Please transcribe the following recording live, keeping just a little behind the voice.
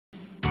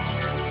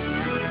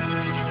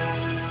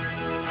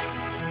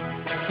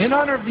In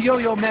honor of the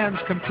Yo-Yo Man's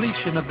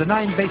completion of the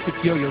 9 basic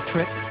yo-yo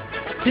tricks,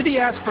 did he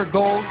ask for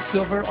gold,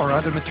 silver, or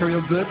other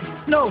material goods?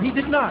 No, he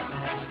did not.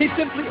 He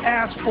simply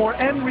asked for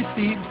and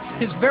received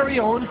his very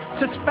own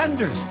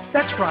suspenders.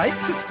 That's right,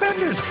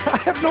 suspenders. I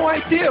have no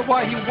idea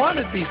why he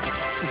wanted these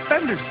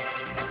suspenders.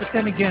 But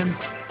then again,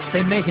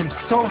 they made him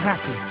so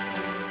happy.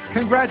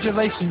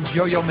 Congratulations,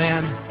 Yo-Yo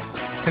Man.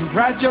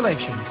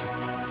 Congratulations.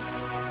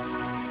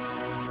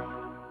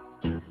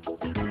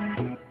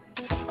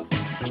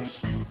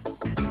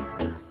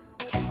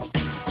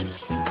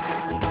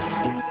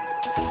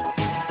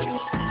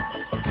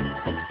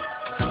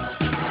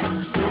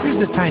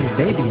 Here's a tiny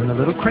baby in a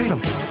little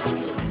cradle.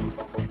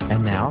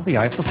 And now the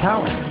Eiffel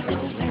Tower.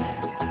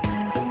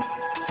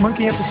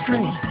 Monkey at the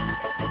string.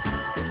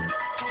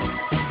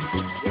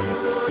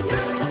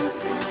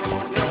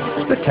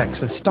 The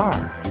Texas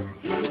Star.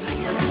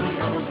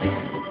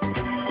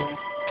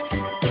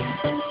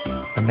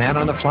 The man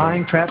on the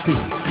flying trapeze.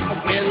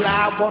 Well,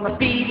 I wanna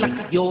be like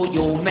a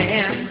yo-yo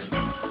man,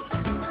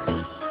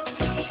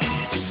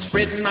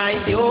 spreading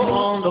my yo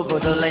all over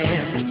the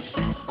land,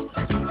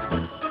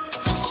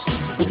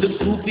 with the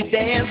goofy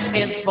dance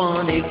and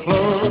funny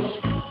clothes.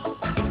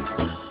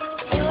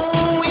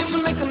 Oh, he's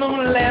making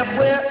them laugh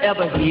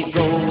wherever he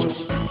goes.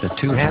 The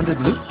two-handed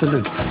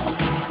loop-de-loop.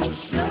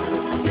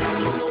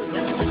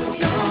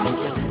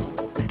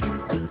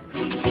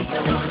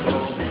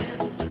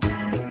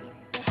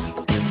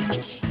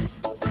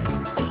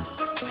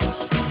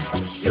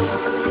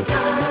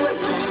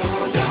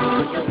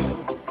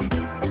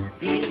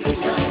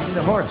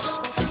 The horse.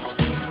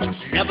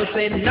 Never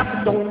say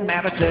nothing don't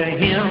matter to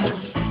him.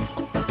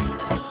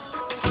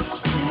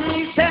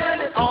 He's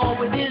telling it all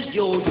with his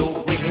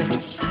yo-yo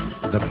wings.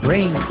 The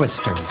brain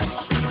twister.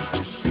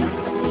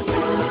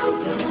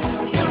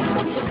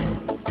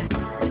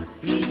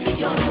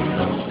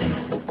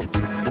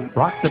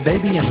 Rock the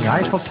baby in the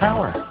Eiffel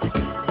Tower.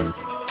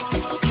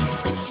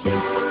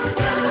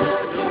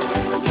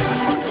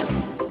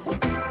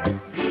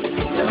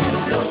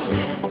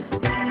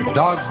 The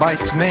dog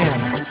bites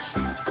man.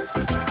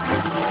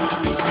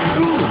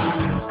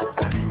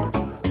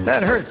 Ooh.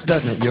 That hurts,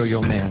 doesn't it,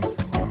 Yo-Yo Man?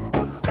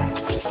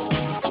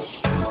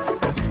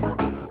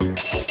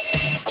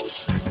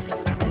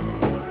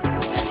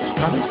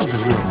 Now this is a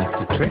real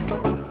nifty trick.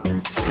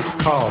 It's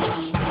called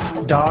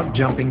dog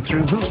jumping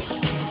through hoops.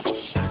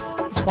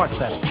 Let's watch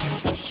that.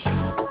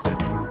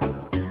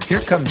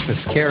 Here comes the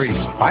scary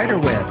spider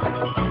web.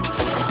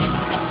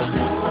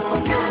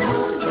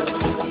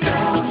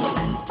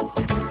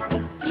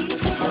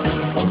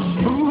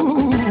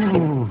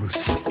 Ooh,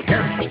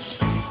 scary.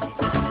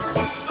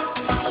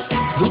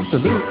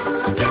 Loop-the-loop.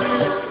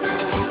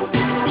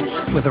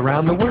 With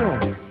Around the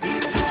World.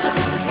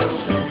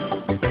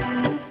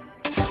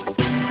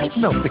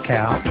 Milk the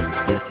cow.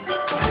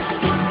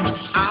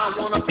 I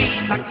wanna be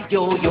like a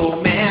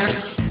yo-yo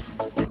man,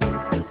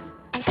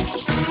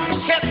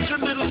 catch a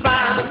little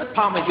vine in the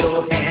palm of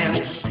your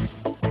hand,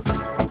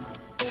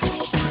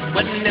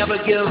 but never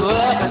give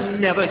up and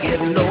never get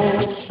low.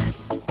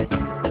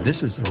 This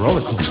is the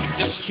roller coaster.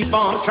 Just keep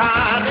on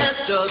trying and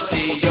just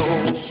be yo.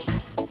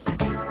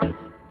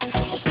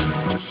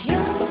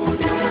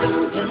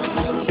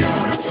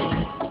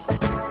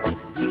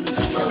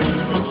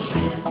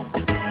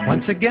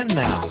 Once again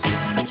now.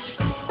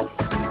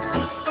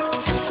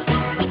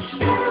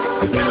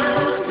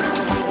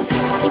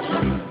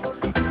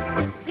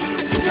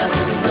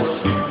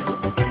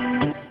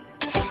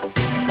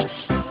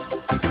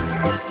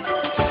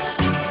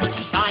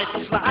 Life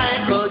is like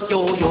a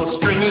yo-yo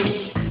string.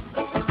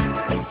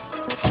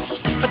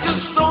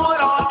 Just throw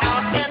it all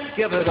out and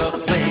give it a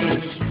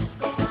fling.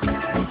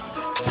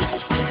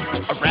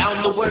 Around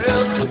the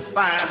world to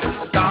find the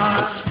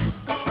stars.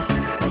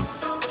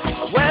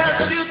 Well,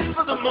 shooting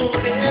for the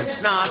moon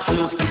is not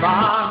too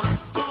far.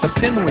 The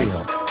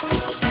pinwheel.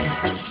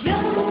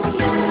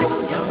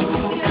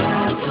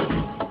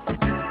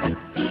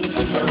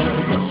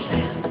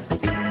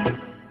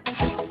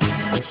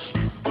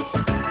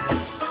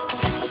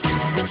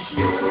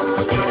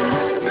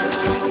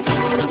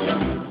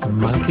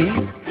 Monkey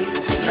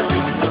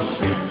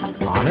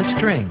on a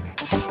string.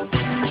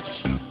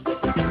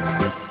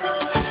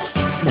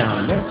 Now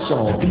let's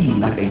all be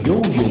like a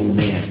yo-yo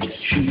man,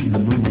 shooting the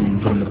moon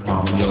from the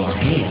palm of your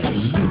hand.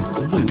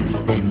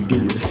 Loop, then do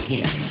it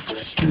again.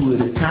 2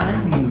 at a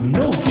time, you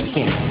know you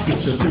can.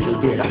 It's a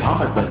little bit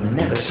hard, but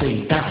never say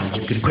die.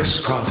 You can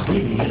crisscross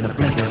baby in the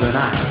blink of an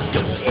eye.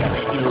 Don't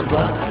ever give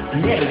up,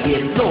 never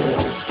get low.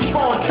 Keep on